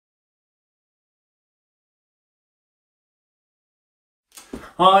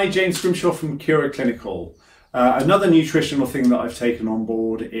Hi, James Grimshaw from Cura Clinical. Another nutritional thing that I've taken on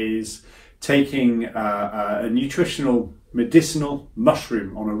board is taking a nutritional medicinal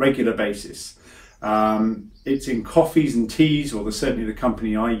mushroom on a regular basis. It's in coffees and teas, or certainly the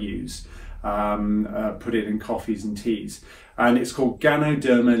company I use put it in coffees and teas, and it's called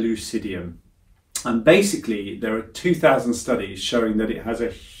Ganoderma Lucidum. And basically there are 2,000 studies showing that it has a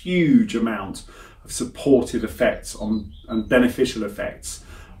huge amount of supportive effects on and beneficial effects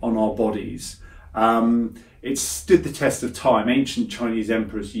on our bodies. It's stood the test of time. Ancient Chinese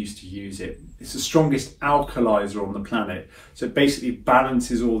emperors used to use it. It's the strongest alkalizer on the planet. So it basically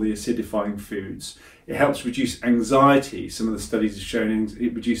balances all the acidifying foods. It helps reduce anxiety. Some of the studies have shown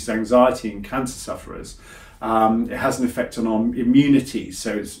it reduces anxiety in cancer sufferers. It has an effect on our immunity.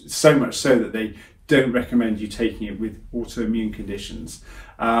 So it's so much so that they don't recommend you taking it with autoimmune conditions.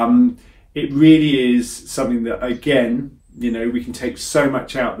 It really is something that, again, you know, we can take so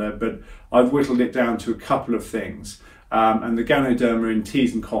much out there, but I've whittled it down to a couple of things. And the Ganoderma in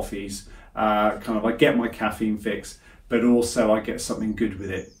teas and coffees, I get my caffeine fix, but also I get something good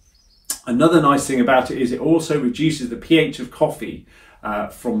with it. Another nice thing about it is it also reduces the pH of coffee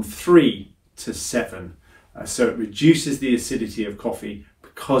from 3 to 7. So it reduces the acidity of coffee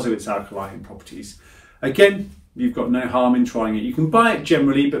because of its alkaline properties. Again, you've got no harm in trying it. You can buy it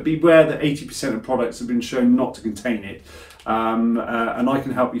generally, but beware that 80% of products have been shown not to contain it. And I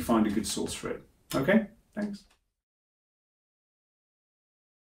can help you find a good source for it. Okay, thanks.